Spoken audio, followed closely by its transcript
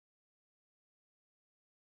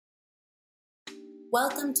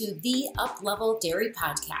Welcome to the Up-Level Dairy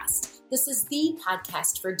Podcast. This is the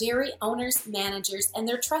podcast for dairy owners, managers, and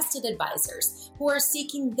their trusted advisors who are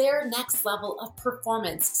seeking their next level of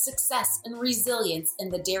performance, success, and resilience in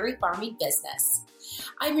the dairy farming business.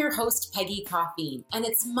 I'm your host, Peggy Coffeen, and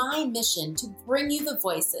it's my mission to bring you the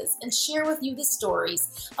voices and share with you the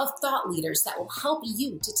stories of thought leaders that will help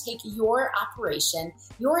you to take your operation,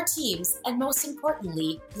 your teams, and most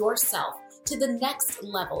importantly, yourself to the next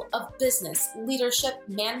level of business, leadership,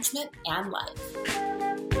 management, and life.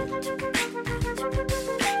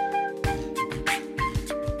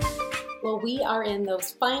 Well, we are in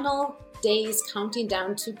those final days counting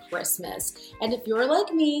down to Christmas. And if you're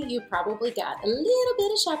like me, you probably got a little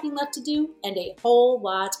bit of shopping left to do and a whole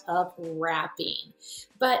lot of wrapping.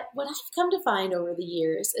 But what I've come to find over the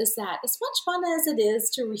years is that as much fun as it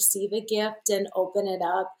is to receive a gift and open it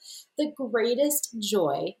up, the greatest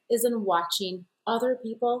joy is in watching other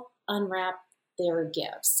people unwrap their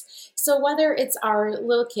gifts. So whether it's our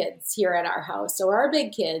little kids here at our house or our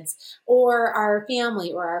big kids or our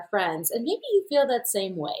family or our friends, and maybe you feel that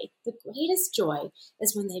same way, the greatest joy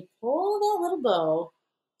is when they pull that little bow,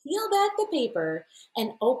 peel back the paper,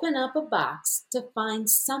 and open up a box to find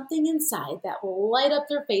something inside that will light up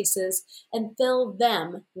their faces and fill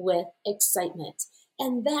them with excitement.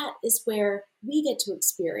 And that is where we get to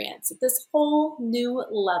experience this whole new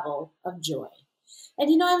level of joy.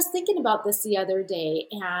 And I was thinking about this the other day,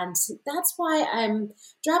 and that's why I'm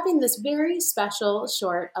dropping this very special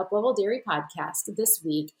short Up-Level Dairy podcast this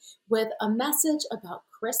week with a message about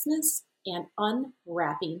Christmas and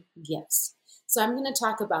unwrapping gifts. So I'm going to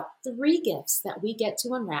talk about 3 gifts that we get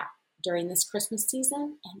to unwrap during this Christmas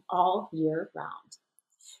season and all year round.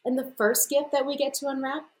 And the first gift that we get to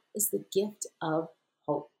unwrap is the gift of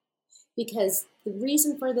hope, because the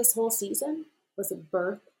reason for this whole season was the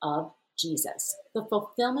birth of Jesus, the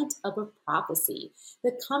fulfillment of a prophecy,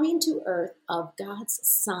 the coming to earth of God's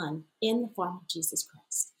Son in the form of Jesus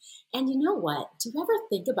Christ. And you know what? Do you ever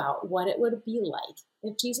think about what it would be like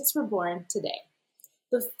if Jesus were born today?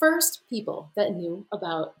 The first people that knew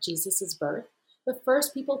about Jesus' birth, the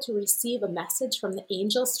first people to receive a message from the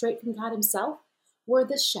angel straight from God himself, were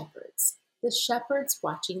the shepherds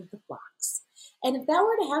watching the flocks. And if that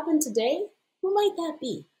were to happen today, who might that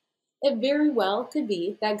be? It very well could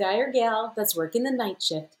be that guy or gal that's working the night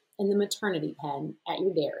shift in the maternity pen at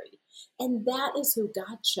your dairy. And that is who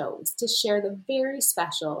God chose to share the very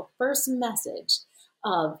special first message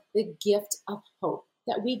of the gift of hope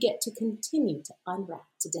that we get to continue to unwrap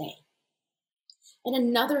today. And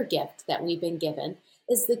another gift that we've been given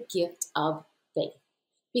is the gift of faith.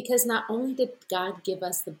 Because not only did God give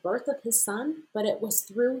us the birth of his Son, but it was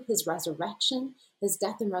through his resurrection, his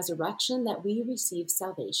death and resurrection, that we receive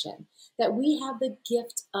salvation, that we have the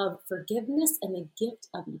gift of forgiveness and the gift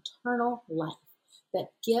of eternal life,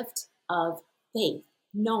 that gift of faith,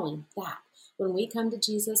 knowing that when we come to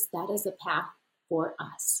Jesus, that is the path for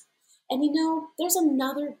us. And there's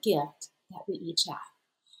another gift that we each have,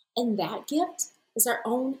 and that gift is our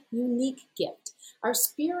own unique gift, our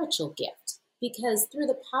spiritual gift. Because through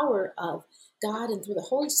the power of God and through the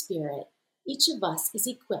Holy Spirit, each of us is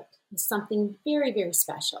equipped with something very, very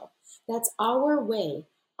special. That's our way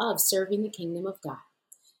of serving the kingdom of God.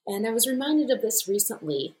 And I was reminded of this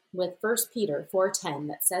recently with 1 Peter 4:10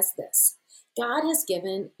 that says this: God has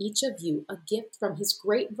given each of you a gift from his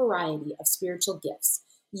great variety of spiritual gifts.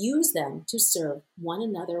 Use them to serve one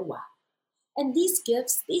another well. And these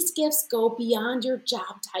gifts go beyond your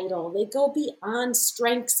job title. They go beyond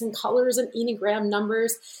strengths and colors and Enneagram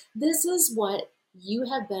numbers. This is what you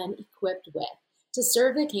have been equipped with to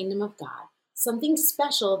serve the kingdom of God, something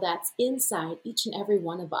special that's inside each and every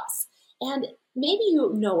one of us. And maybe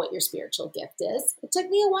you know what your spiritual gift is. It took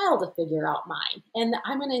me a while to figure out mine. And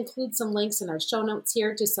I'm going to include some links in our show notes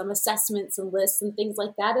here to some assessments and lists and things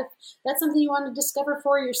like that if that's something you want to discover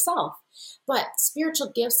for yourself. But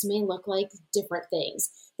spiritual gifts may look like different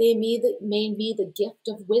things. They may be the gift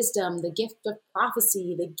of wisdom, the gift of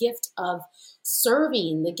prophecy, the gift of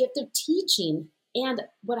serving, the gift of teaching. And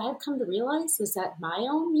what I've come to realize is that my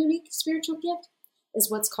own unique spiritual gift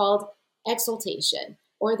is what's called exaltation,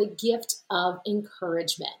 or the gift of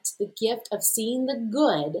encouragement, the gift of seeing the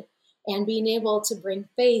good and being able to bring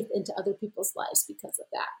faith into other people's lives because of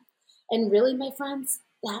that. And really, my friends,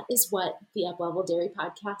 that is what the Up-Level Dairy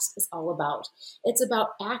podcast is all about. It's about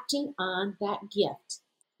acting on that gift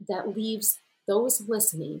that leaves those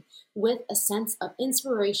listening with a sense of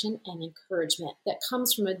inspiration and encouragement that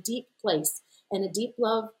comes from a deep place and a deep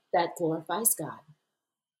love that glorifies God.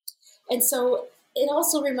 And so it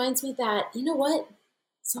also reminds me that,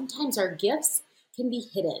 sometimes our gifts can be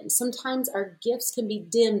hidden. Sometimes our gifts can be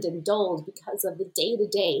dimmed and dulled because of the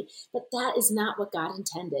day-to-day, but that is not what God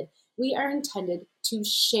intended. We are intended to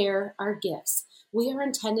share our gifts. We are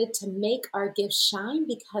intended to make our gifts shine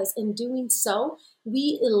because in doing so,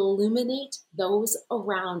 we illuminate those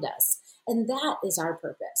around us. And that is our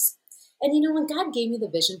purpose. And when God gave me the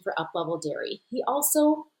vision for Up Level Dairy, He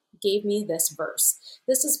also gave me this verse.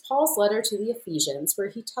 This is Paul's letter to the Ephesians, where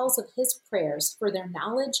he tells of his prayers for their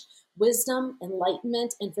knowledge, wisdom,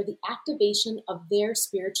 enlightenment, and for the activation of their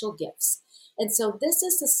spiritual gifts. And so this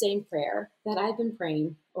is the same prayer that I've been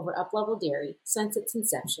praying over Up Level Dairy since its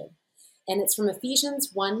inception. And it's from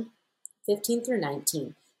Ephesians 1:15 through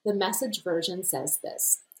 19. The Message version says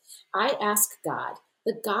this: I ask God,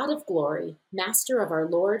 the God of glory, master of our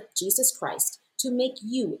Lord Jesus Christ, to make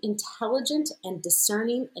you intelligent and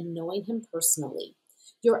discerning in knowing Him personally.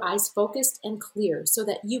 Your eyes focused and clear so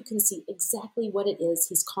that you can see exactly what it is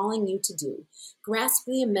He's calling you to do. Grasp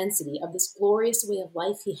the immensity of this glorious way of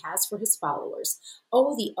life He has for His followers.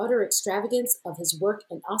 Oh, the utter extravagance of His work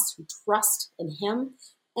in us who trust in Him,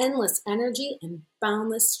 endless energy and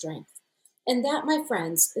boundless strength. And that, my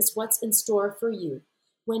friends, is what's in store for you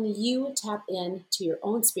when you tap into your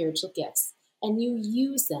own spiritual gifts and you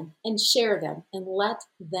use them and share them and let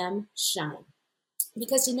them shine.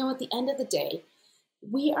 Because at the end of the day,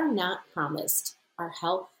 we are not promised our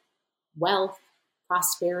health, wealth,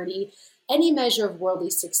 prosperity, any measure of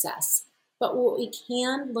worldly success. But what we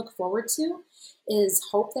can look forward to is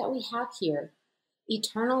hope that we have here,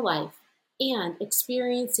 eternal life, and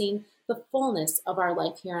experiencing the fullness of our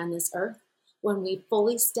life here on this earth when we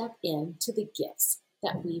fully step into the gifts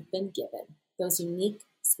that we've been given, those unique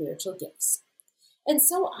spiritual gifts. And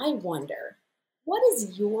so I wonder, what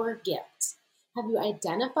is your gift? Have you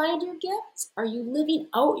identified your gift? Are you living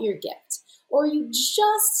out your gift? Or are you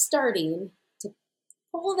just starting to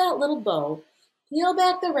pull that little bow, peel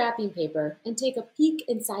back the wrapping paper, and take a peek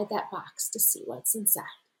inside that box to see what's inside?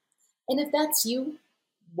 And if that's you,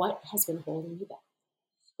 what has been holding you back?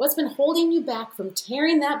 What's been holding you back from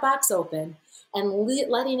tearing that box open and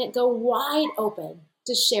letting it go wide open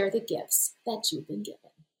to share the gifts that you've been given?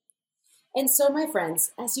 And so, my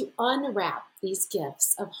friends, as you unwrap these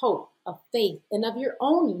gifts of hope, of faith, and of your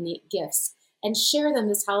own unique gifts and share them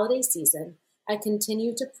this holiday season, I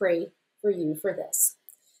continue to pray for you for this: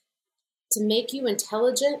 to make you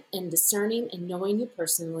intelligent and discerning and knowing you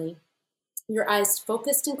personally, your eyes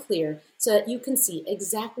focused and clear so that you can see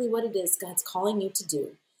exactly what it is God's calling you to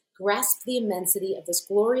do. Grasp the immensity of this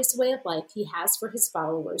glorious way of life He has for His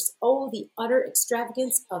followers. Oh, the utter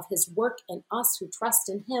extravagance of His work in us who trust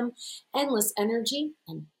in Him, endless energy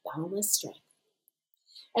and boundless strength.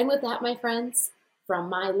 And with that, my friends, from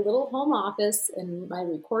my little home office in my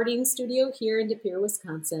recording studio here in De Pere,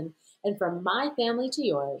 Wisconsin, and from my family to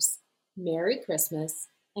yours, Merry Christmas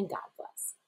and God bless.